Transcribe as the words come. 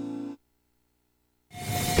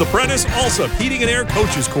The Prentice Allsup Heating and Air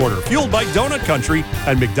Coaches Corner, fueled by Donut Country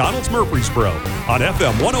and McDonald's Murfreesboro on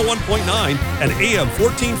FM 101.9 and AM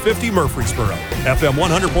 1450 Murfreesboro, FM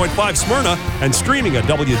 100.5 Smyrna, and streaming at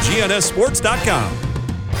WGNSSports.com.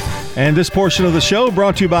 And this portion of the show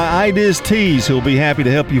brought to you by Ideas Tees, who will be happy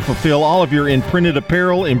to help you fulfill all of your imprinted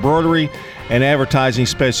apparel, embroidery, and advertising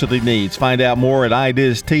specialty needs. Find out more at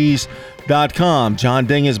ideastees.com. John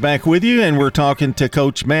Ding is back with you, and we're talking to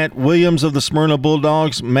Coach Matt Williams of the Smyrna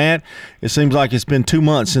Bulldogs. Matt, it seems like it's been 2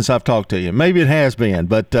 months since I've talked to you. Maybe it has been,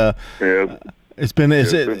 but it's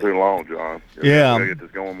been too long, John. Yeah. We gotta get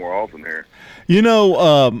this going more often here. You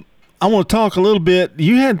know, I want to talk a little bit.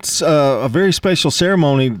 You had a very special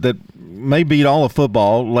ceremony that may beat all of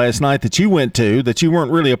football last night that you went to, that you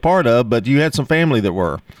weren't really a part of, but you had some family that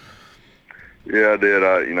were. Yeah, I did.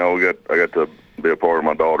 I got to be a part of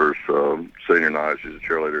my daughter's senior night. She's a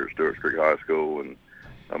cheerleader at Stewart's Creek High School, and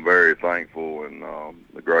I'm very thankful and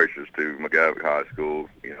gracious to McGavock High School.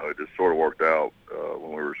 You know, it just sort of worked out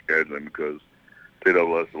when we were scheduling, because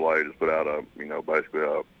TSSLA just put out basically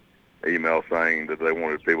a email saying that they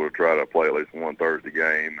wanted people to try to play at least one Thursday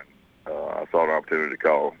game. And I saw an opportunity to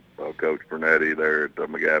call Coach Bernetti there at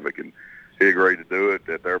McGavock, and he agreed to do it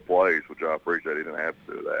at their place, which I appreciate. He didn't have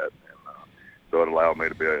to do that. So it allowed me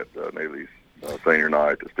to be at Neely's senior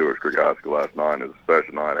night at Stewart's Creek High School last night. It was a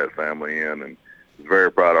special night. I had family in, and I was very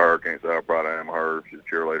proud of her. Can't say how proud I am of her. She's a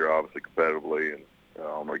cheerleader, obviously, competitively, and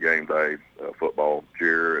on her game day football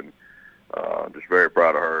cheer, and just very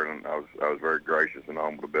proud of her. And I was very gracious and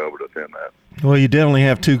humble to be able to attend that. Well, you definitely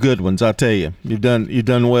have two good ones, I tell you. You've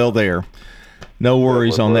done well there. No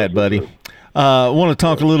worries on that, buddy. I want to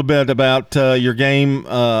talk a little bit about your game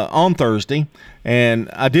on Thursday, and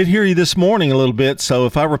I did hear you this morning a little bit. So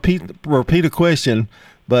if I repeat a question,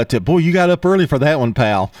 but boy, you got up early for that one,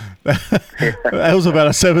 pal. That was about a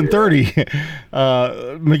 7:30.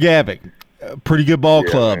 McGavock, pretty good ball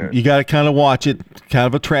club. Man. You got to kind of watch it. Kind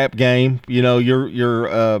of a trap game. You know, you're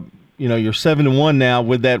 7-1 now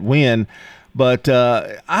with that win, but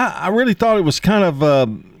I really thought it was kind of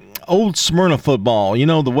old Smyrna football, you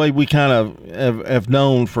know, the way we kind of have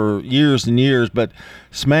known for years and years, but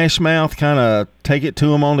smash mouth, kind of take it to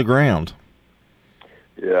them on the ground.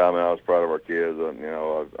 Yeah, I mean, I was proud of our kids. And,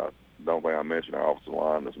 I don't think I mentioned our offensive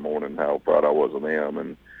line this morning, how proud I was of them.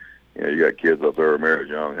 And, you got kids up there. Ramirez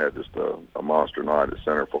Young had just a monster night at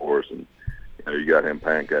center for us. And, you got him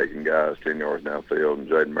pancaking guys 10 yards downfield. And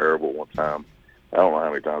Jaden Marable one time, I don't know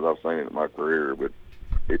how many times I've seen it in my career, but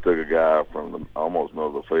he took a guy from the almost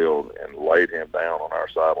middle of the field and laid him down on our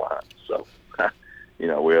sideline. So,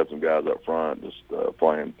 we had some guys up front just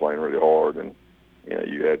playing really hard. And,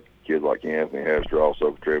 you had kids like Anthony Hester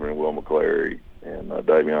also contributing, Will McClary, and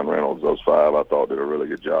Davion Reynolds. Those five, I thought, did a really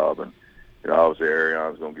good job. And, obviously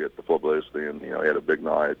Arion's going to get the publicity, and, he had a big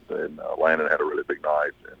night. And Landon had a really big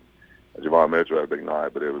night. And Javon Mitchell had a big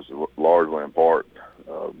night, but it was largely in part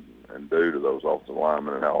and due to those offensive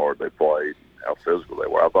linemen and how hard they played, how physical they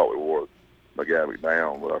were. I thought we wore McGavock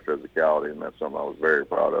down with our physicality, and that's something I was very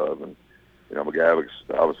proud of. And, McGavock's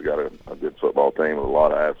obviously got a good football team with a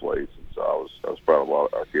lot of athletes, and so I was proud of a lot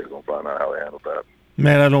of our kids going to find out how they handled that.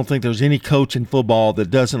 Man, I don't think there's any coach in football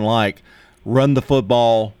that doesn't like run the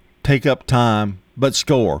football, take up time, but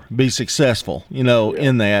score, be successful,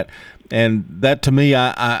 in that. And that, to me,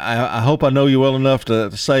 I hope I know you well enough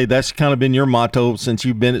to say that's kind of been your motto since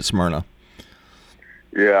you've been at Smyrna.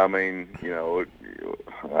 Yeah, I mean, I don't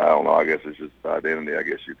know. I guess it's just identity, I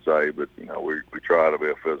guess you'd say. But, we try to be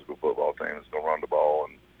a physical football team that's going to run the ball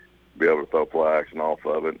and be able to throw play action off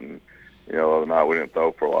of it. And, the other night we didn't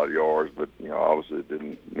throw for a lot of yards, but, obviously it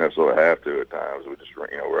didn't necessarily have to at times. We just,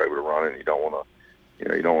 we're able to run it, and you don't want to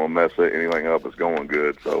mess anything up that's going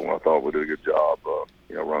good. So I thought we did a good job,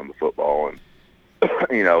 running the football. And,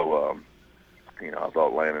 I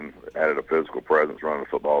thought Landon added a physical presence running the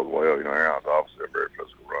football as well. Aaron's obviously a very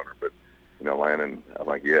physical runner, but, Landon, I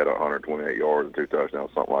think he had 128 yards and 2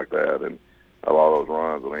 touchdowns, something like that. And a lot of those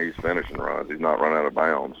runs, he's finishing runs. He's not running out of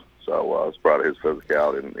bounds. So I was proud of his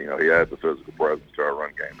physicality. And, he adds the physical presence to our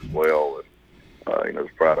run game as well. And, I was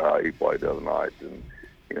proud of how he played the other night. And,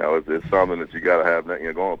 it's something that you got to have. Going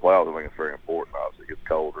to the playoffs, I think it's very important. Obviously, it gets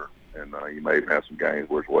colder, and you may even have some games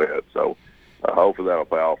where it's wet. So hopefully that'll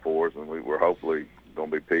pay off for us, and we're hopefully going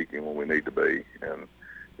to be peaking when we need to be. And,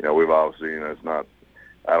 we've obviously, it's not –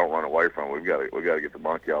 I don't run away from it. We got to get the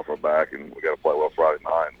monkey off our back, and we got to play well Friday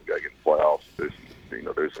night. And we got to get in the playoffs, do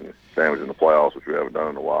some damage in the playoffs, which we haven't done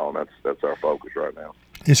in a while, and that's our focus right now.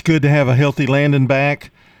 It's good to have a healthy Landon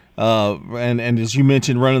back, and as you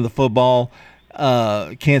mentioned, running the football.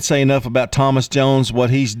 Can't say enough about Thomas Jones, what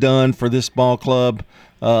he's done for this ball club,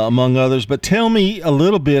 among others. But tell me a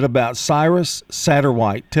little bit about Cyrus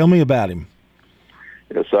Satterwhite. Tell me about him.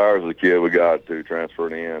 Yeah, Cyrus is a kid we got to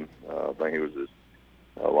transferred in. I think he was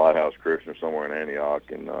at Lighthouse Christian or somewhere in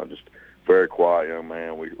Antioch, and just very quiet young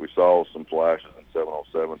man. We saw some flashes in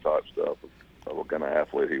 7-on-7 type stuff of what kind of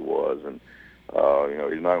athlete he was, and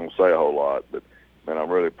he's not going to say a whole lot, but man,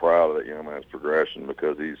 I'm really proud of that young man's progression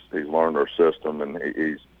because he's learned our system, and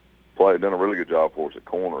he's done a really good job for us at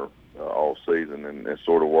corner all season, and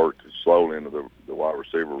sort of worked slowly into the wide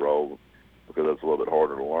receiver role because that's a little bit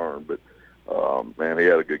harder to learn. But man, he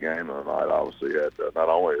had a good game tonight. Obviously, he had not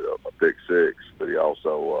only a pick six, but he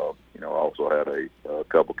also had a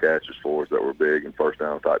couple catches for us that were big and first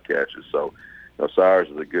down type catches. So Cyrus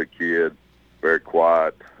is a good kid, very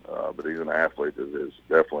quiet. But he's an athlete that has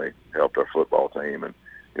definitely helped our football team. And,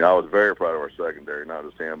 I was very proud of our secondary, not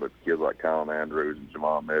just him, but kids like Colin Andrews and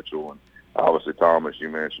Jamon Mitchell. And obviously Thomas, you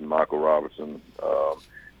mentioned, Michael Robertson,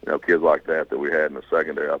 kids like that we had in the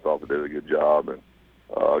secondary. I thought they did a good job. And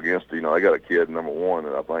against, I got a kid, number one,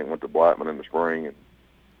 that I think went to Blackman in the spring and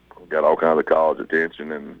got all kinds of college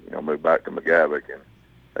attention and, moved back to McGavock. And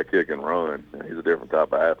that kid can run. And he's a different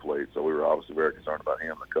type of athlete. So we were obviously very concerned about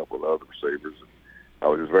him and a couple of other receivers. I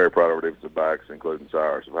was just very proud of our defensive backs, including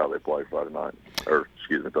Cyrus, of how they played Thursday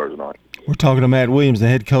night. We're talking to Matt Williams, the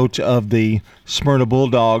head coach of the Smyrna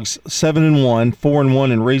Bulldogs, 7-1,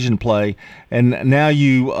 4-1 in region play, and now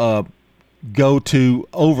you go to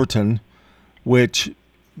Overton, which,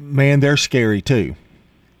 man, they're scary too.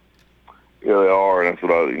 Yeah, they are, and that's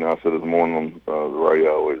what I said this morning on the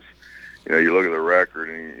radio. Is you look at the record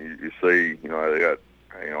and you see, they got,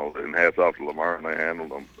 and hats off to Lamar, and they handled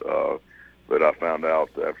them. But I found out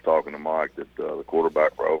after talking to Mike that the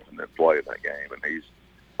quarterback for Overton didn't play in that game, and he's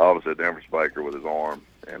obviously a Denver Spaker with his arm,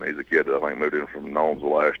 and he's a kid that I think moved in from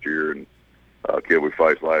Gnomesville last year, and a kid we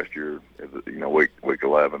faced last year, week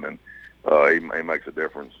 11, and he makes a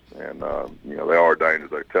difference. And they are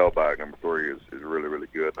dangerous. Their tailback number 3 is really, really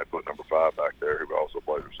good. They put number 5 back there, who also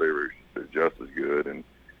plays receiver, is just as good, and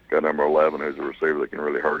got number 11, who's a receiver that can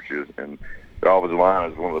really hurt you. And the offensive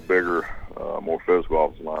line is one of the bigger, more physical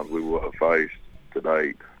offensive lines we will have faced to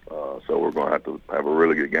date. So we're going to have a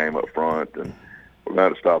really good game up front, and we're going to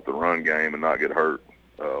have to stop the run game and not get hurt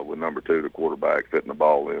with number 2, the quarterback, fitting the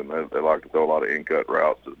ball in. They like to throw a lot of in-cut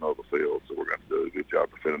routes to the middle of the field, so we're going to do a good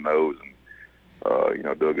job defending those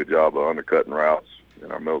and, do a good job of undercutting routes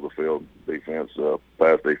in our middle of the field defense,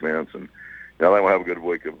 pass defense. And, I think we'll have a good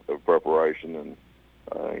week of preparation.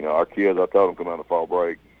 And, our kids, I told them come out of fall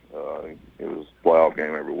break. It was a playoff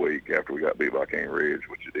game every week after we got beat by Cane Ridge,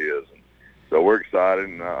 which it is. And so we're excited,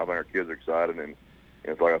 and I think our kids are excited. And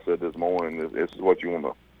it's like I said this morning, this is what you want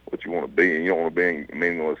to be. And you don't want to be in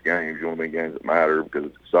meaningless games. You want to be in games that matter because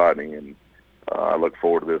it's exciting. And I look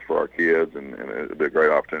forward to this for our kids, and it'll be a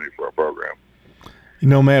great opportunity for our program.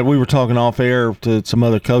 Matt, we were talking off air to some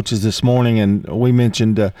other coaches this morning, and we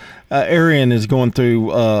mentioned Arian is going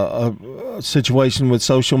through a situation with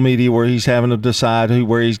social media where he's having to decide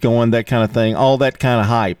where he's going, that kind of thing, all that kind of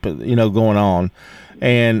hype, going on,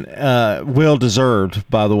 and well-deserved,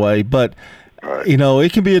 by the way. But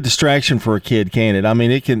it can be a distraction for a kid, can't it? I mean,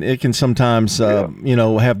 it can sometimes have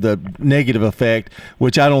the negative effect,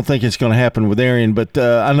 which I don't think it's going to happen with Arian. But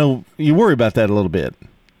I know you worry about that a little bit.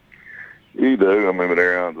 You do. I mean, but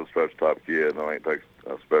Arian's a special type kid. I think it takes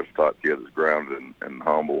a special type kid that's grounded and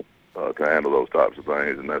humble to handle those types of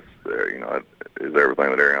things, and that's is everything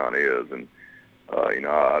that Arian is. And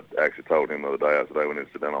I actually told him the other day, I said, hey, we need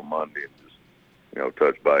to sit down on Monday and just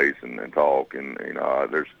touch base and talk. And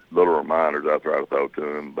there's little reminders I try to throw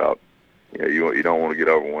to him about you don't want to get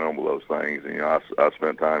overwhelmed with those things. And I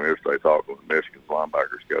spent time yesterday talking with Michigan's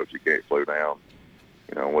linebackers coach. He can't slow down.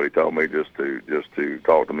 What he told me just to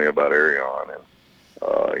talk to me about Arian,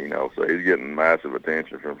 and so he's getting massive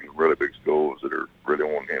attention from some really big schools that are really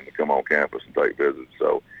wanting him to come on campus and take visits.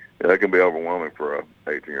 So that can be overwhelming for a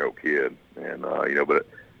 18-year-old kid, and but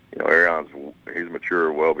he's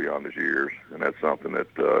mature well beyond his years, and that's something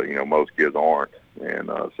that most kids aren't, and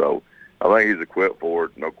so I think he's equipped for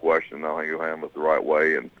it, no question. I think he'll handle it the right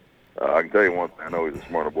way, and I can tell you one thing: I know he's a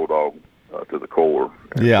Smyrna Bulldog to the core.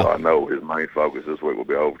 And yeah. So I know his main focus this week will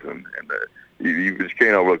be Overton. And you just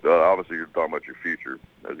can't overlook obviously you're talking about your future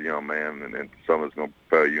as a young man and something that's going to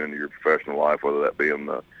propel you into your professional life, whether that be in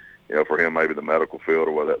the, for him maybe the medical field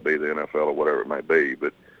or whether that be the NFL or whatever it may be.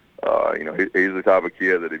 But, he's the type of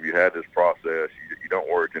kid that if you had this process, you don't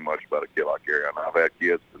worry too much about a kid like Arian. I've had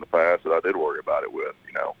kids in the past that I did worry about it with,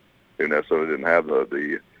 who necessarily didn't have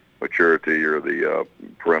the maturity or the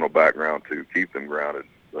parental background to keep them grounded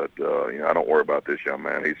But I don't worry about this young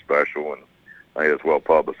man. He's special, and I think it's well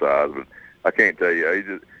publicized. But I can't tell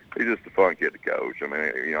you, he's just a fun kid to coach. I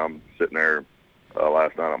mean, I'm sitting there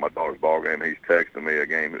last night on my daughter's ball game. He's texting me a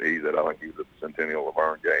game that he's at. I think he's at the Centennial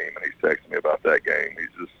Laverne game, and he's texting me about that game. He's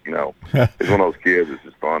just, he's one of those kids that's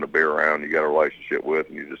just fun to be around. You got a relationship with,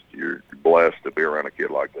 and you're blessed to be around a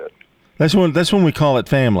kid like that. That's when we call it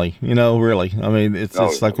family. Really. I mean,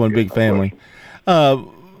 it's like one big family.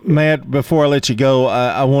 Matt, before I let you go,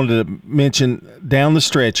 I wanted to mention down the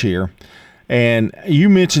stretch here, and you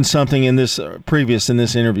mentioned something in this in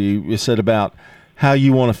this interview. You said about how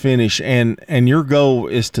you want to finish, and your goal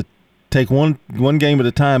is to take one game at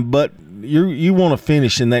a time, but you want to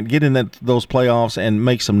finish in that, get in those playoffs and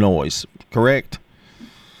make some noise, correct?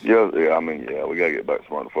 Yeah. I mean, we got to get back to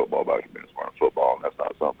smart football, back to being smart football, and that's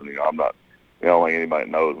not something, I'm not, I don't think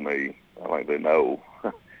anybody knows me. I think they know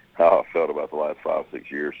how I felt about the last 5,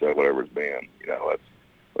 6 years, so whatever it's been.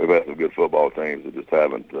 We've had some good football teams that just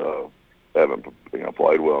haven't played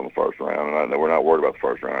well in the first round, and I know we're not worried about the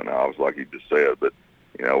first round now, obviously, like you just said, but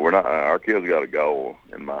we're not. Our kids got a goal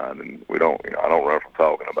in mind, and we don't. I don't run from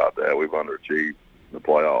talking about that. We've underachieved in the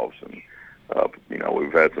playoffs, and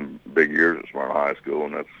we've had some big years at Smyrna High School,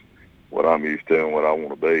 and that's what I'm used to and what I want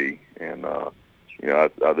to be. And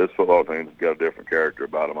this football team's got a different character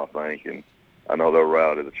about them, I think, and I know they're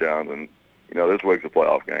rowdy to the challenge. And this week's a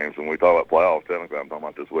playoff game. So when we talk about playoffs, technically, I'm talking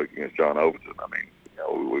about this week against John Overton. I mean,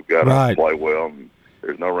 we've got to play well, and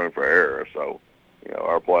there's no room for error. So.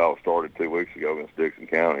 Our playoffs started 2 weeks ago against Dixon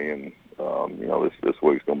County, and this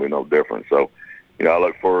week's going to be no different. So, I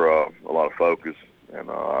look for a lot of focus,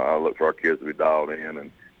 and I look for our kids to be dialed in.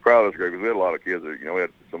 And proud of this group because we had a lot of kids that we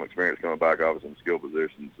had some experience coming back, obviously in skill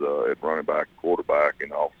positions at running back, quarterback,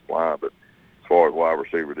 and offensive line. But as far as wide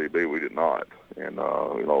receiver, DB, we did not, and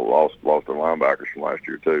lost our linebackers from last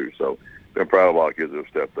year too. So, been proud of a lot of kids that have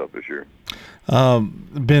stepped up this year.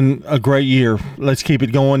 Been a great year. Let's keep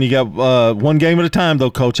it going. You got one game at a time,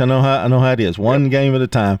 though, Coach. I know how it is. One game at a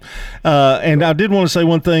time. And I did want to say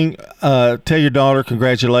one thing. Tell your daughter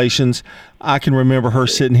congratulations. I can remember her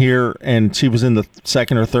sitting here, and she was in the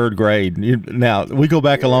 2nd or 3rd grade. Now we go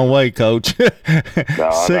back a long way, Coach. I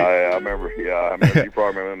remember. Yeah, I remember. You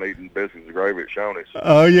probably remember them eating biscuits and gravy at Shoney's.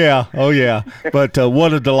 Oh yeah. But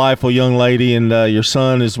what a delightful young lady, and your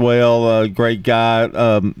son as well. Great guy.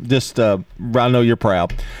 I know you're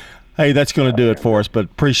proud. Hey, that's going to do it for us. But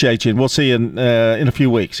appreciate you, and we'll see you in a few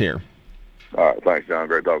weeks here. All right, thanks, John.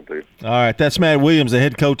 Great talking to you. All right, that's Matt Williams, the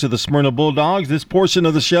head coach of the Smyrna Bulldogs. This portion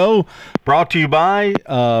of the show brought to you by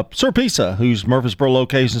Sir Pizza, whose Murfreesboro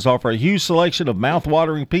locations offer a huge selection of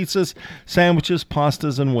mouth-watering pizzas, sandwiches,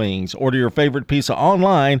 pastas, and wings. Order your favorite pizza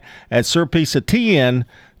online at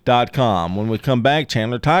sirpizzatn.com. When we come back,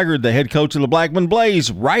 Chandler Tigard, the head coach of the Blackman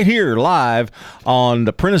Blaze, right here live on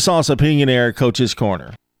the Prentice Sauce Opinionaire Coach's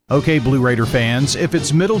Corner. Okay, Blue Raider fans, if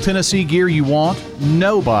it's Middle Tennessee gear you want,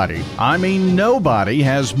 nobody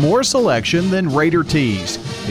has more selection than Raider Tees.